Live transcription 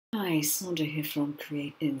Hi, Sandra here from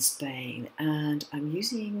Create in Spain, and I'm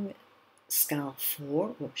using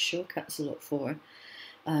SCAL4 or Shortcuts a lot for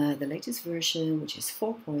the latest version, which is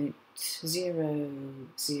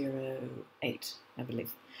 4.008, I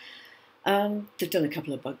believe. They've done a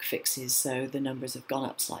couple of bug fixes, so the numbers have gone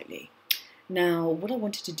up slightly. Now, what I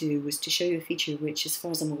wanted to do was to show you a feature which, as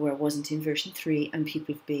far as I'm aware, wasn't in version 3 and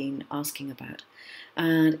people have been asking about,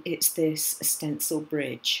 and it's this Stencil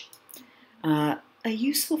Bridge. A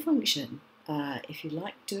useful function. If you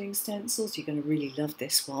like doing stencils, you're going to really love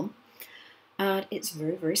this one. And it's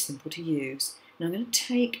very, very simple to use. Now I'm going to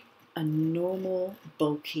take a normal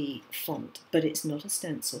bulky font, but it's not a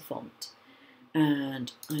stencil font.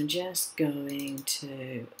 And I'm just going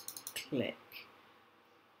to click.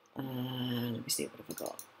 Let me see, what have I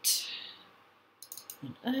got?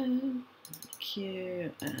 An O, and a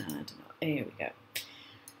Q, and here we go.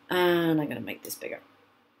 And I'm going to make this bigger.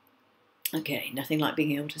 Okay, nothing like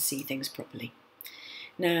being able to see things properly.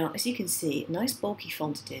 Now, as you can see, nice bulky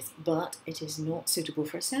font it is, but it is not suitable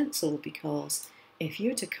for a stencil because if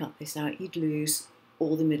you were to cut this out, you'd lose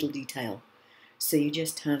all the middle detail. So you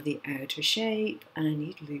just have the outer shape and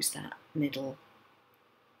you'd lose that middle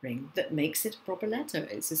ring that makes it a proper letter.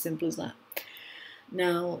 It's as simple as that.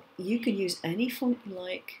 Now, you can use any font you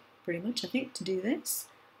like, pretty much, I think, to do this.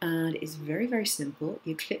 And it's very, very simple.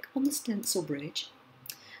 You click on the Stencil Bridge.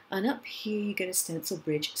 And up here you get a Stencil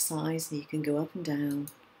Bridge size, and you can go up and down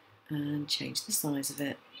and change the size of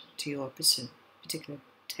it to your particular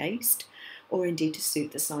taste, or indeed to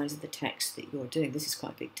suit the size of the text that you're doing. This is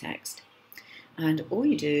quite big text. And all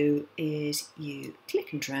you do is you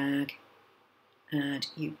click and drag, and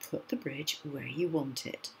you put the bridge where you want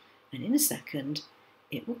it. And in a second,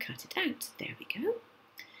 it will cut it out. There we go.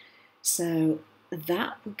 So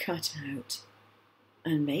that will cut out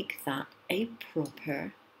and make that a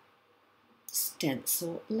proper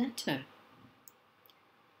stencil letter.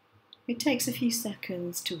 It takes a few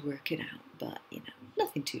seconds to work it out, but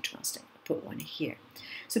nothing too drastic. I'll put one here.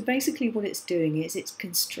 So basically what it's doing is it's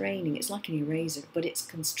constraining, it's like an eraser, but it's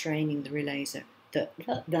constraining the eraser. Can't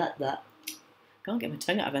get my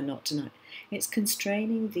tongue out of a knot tonight. It's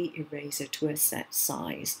constraining the eraser to a set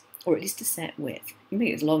size, or at least a set width. You can make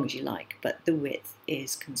it as long as you like, but the width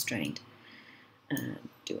is constrained.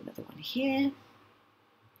 Do another one here.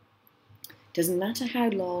 Doesn't matter how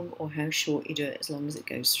long or how short you do it, as long as it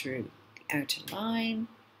goes through the outer line.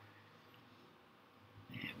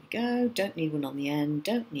 There we go. Don't need one on the end,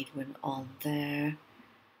 don't need one on there,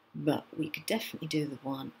 but we could definitely do the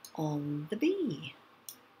one on the B.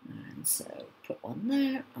 And so put one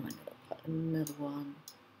there, and I'm going to put another one.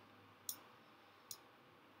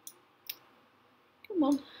 Come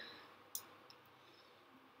on.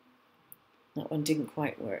 That one didn't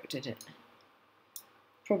quite work, did it?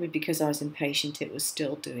 Probably because I was impatient, it was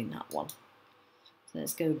still doing that one. So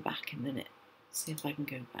let's go back a minute, see if I can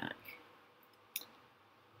go back.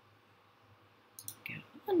 Go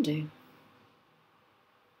undo.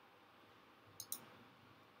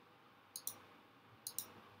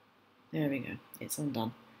 There we go, it's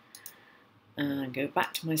undone. And go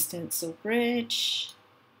back to my Stencil Bridge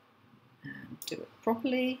and do it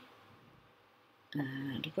properly.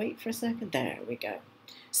 And wait for a second, there we go.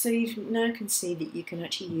 So you now can see that you can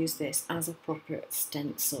actually use this as a proper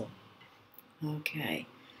stencil. Okay.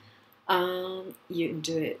 You can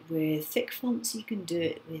do it with thick fonts, you can do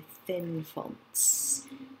it with thin fonts.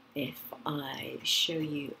 If I show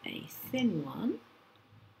you a thin one,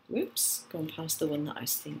 whoops, gone past the one that I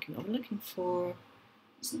was thinking of. I'm looking for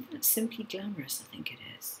something that's Simply Glamorous, I think it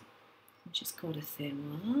is. I've just got a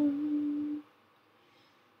thin one.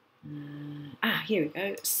 Here we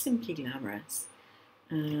go, Simply Glamorous.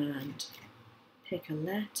 And pick a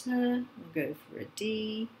letter, I'll go for a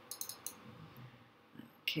D.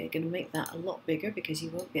 Okay, going to make that a lot bigger because you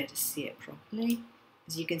won't be able to see it properly.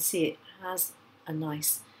 As you can see, it has a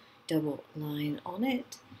nice double line on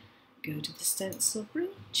it. Go to the Stencil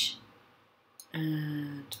Bridge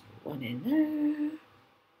and put one in there.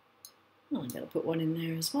 I'm going to put one in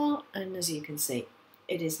there as well, and as you can see,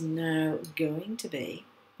 it is now going to be,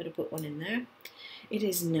 better put one in there. It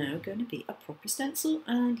is now going to be a proper stencil,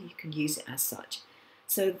 and you can use it as such.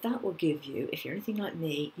 So that will give you, if you're anything like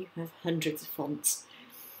me, you have hundreds of fonts.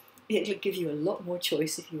 It'll give you a lot more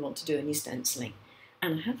choice if you want to do any stenciling.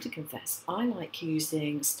 And I have to confess, I like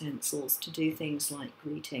using stencils to do things like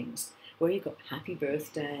greetings, where you've got happy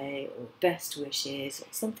birthday or best wishes or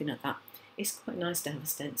something like that. It's quite nice to have a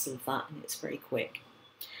stencil of that, and it's very quick.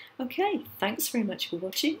 Okay, thanks very much for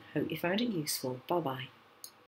watching. Hope you found it useful. Bye bye.